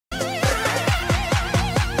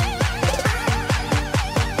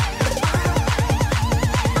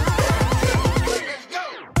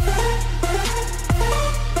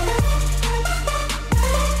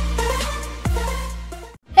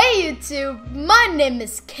My name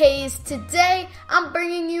is Case. Today I'm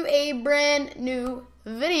bringing you a brand new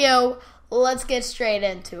video. Let's get straight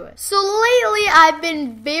into it. So lately I've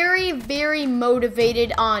been very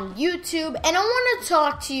motivated on YouTube, and I want to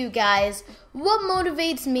talk to you guys what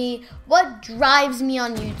motivates me, what drives me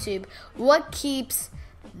on YouTube, what keeps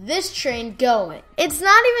this train going. It's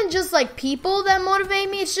not even just like people that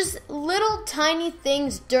motivate me, it's just little tiny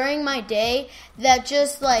things during my day that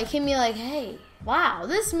just like hit me like, hey, wow,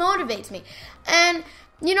 this motivates me. And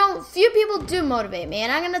you know, few people do motivate me,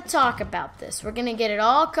 and I'm going to talk about this. We're going to get it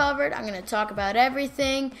all covered. I'm going to talk about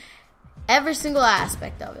everything, every single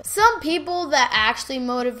aspect of it. Some people that actually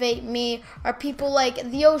motivate me are people like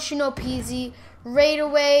the Oceanopeasy,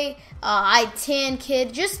 Raidaway, I-Tan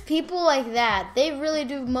Kid, just people like that. They really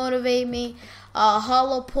do motivate me.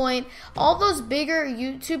 Hollow Point, all those bigger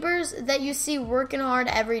YouTubers that you see working hard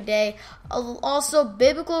every day. Also,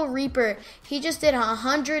 Biblical Reaper, he just did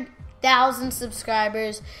 100,000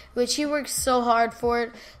 subscribers, which he works so hard for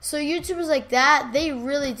it. So YouTubers like that, they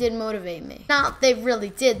really did motivate me. Not they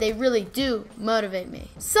really did, they really do motivate me.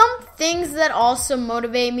 Some things that also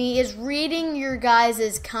motivate me is reading your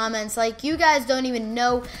guys' comments. Like, you guys don't even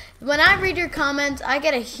know. When I read your comments, I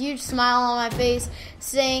get a huge smile on my face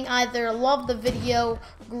saying either love the video,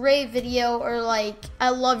 great video, or like I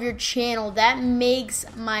love your channel. That makes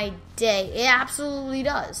my day. It absolutely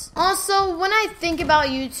does. Also, when I think about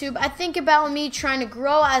YouTube, I think about me trying to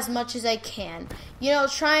grow as much as I can. You know,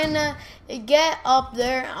 trying to get up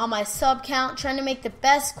there on my sub count, trying to make the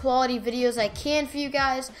best quality videos I can for you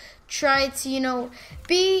guys. Try to, you know,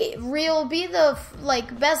 be real, be the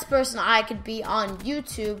best person I could be on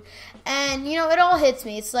YouTube. And you know, it all hits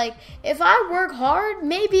me. It's like, if I work hard,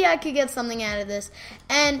 maybe I could get something out of this.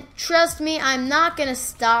 And trust me, I'm not gonna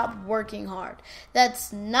stop working hard.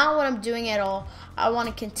 That's not what I'm doing at all. I want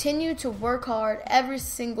to continue to work hard every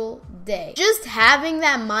single day. Just having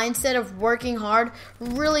that mindset of working hard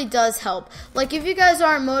really does help. Like, if you guys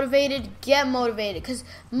aren't motivated, get motivated, because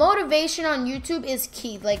motivation on YouTube is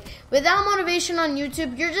key. Like, without motivation on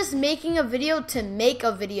YouTube, you're just making a video to make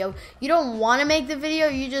a video. You don't want to make the video,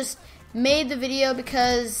 you just made the video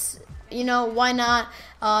because, you know, why not?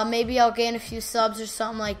 Maybe I'll gain a few subs or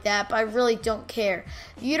something like that, but I really don't care.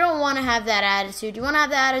 You don't want to have that attitude. You want to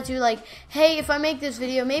have the attitude like, hey, if I make this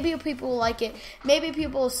video, maybe people will like it. Maybe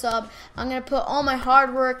people will sub. I'm going to put all my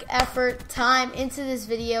hard work, effort, time into this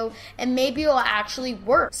video, and maybe it will actually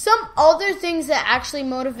work. Some other things that actually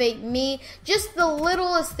motivate me, just the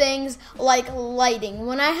littlest things like lighting.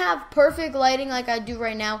 When I have perfect lighting like I do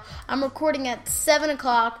right now, I'm recording at 7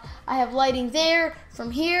 o'clock. I have lighting there.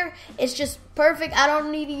 From here, it's just perfect. I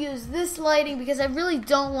don't need to use this lighting because I really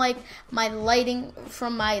don't like my lighting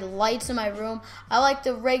from my lights in my room. I like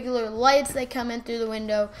the regular lights that come in through the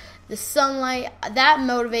window, the sunlight. That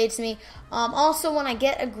motivates me. Also, when I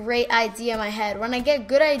get a great idea in my head, when I get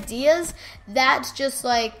good ideas, that's just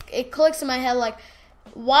like, it clicks in my head like,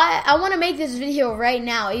 why I want to make this video right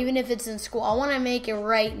now, even if it's in school. I want to make it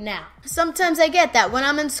right now. Sometimes I get that. When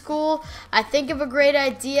I'm in school, I think of a great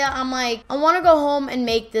idea. I'm like, I want to go home and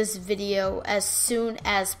make this video as soon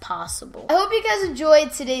as possible. I hope you guys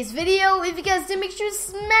enjoyed today's video. If you guys did, make sure to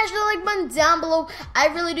smash the like button down below. I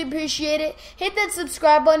really do appreciate it. Hit that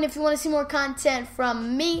subscribe button if you want to see more content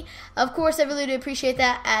from me. Of course, I really do appreciate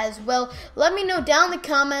that as well. Let me know down in the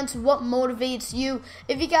comments what motivates you.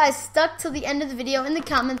 If you guys stuck till the end of the video, in the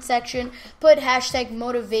comment section, put hashtag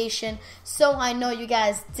motivation so I know you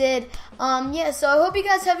guys did. Yeah, so I hope you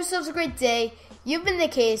guys have yourselves a great day. You've been the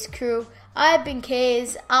Case Crew. I've been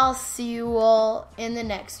Case. I'll see you all in the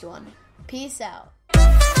next one. Peace out.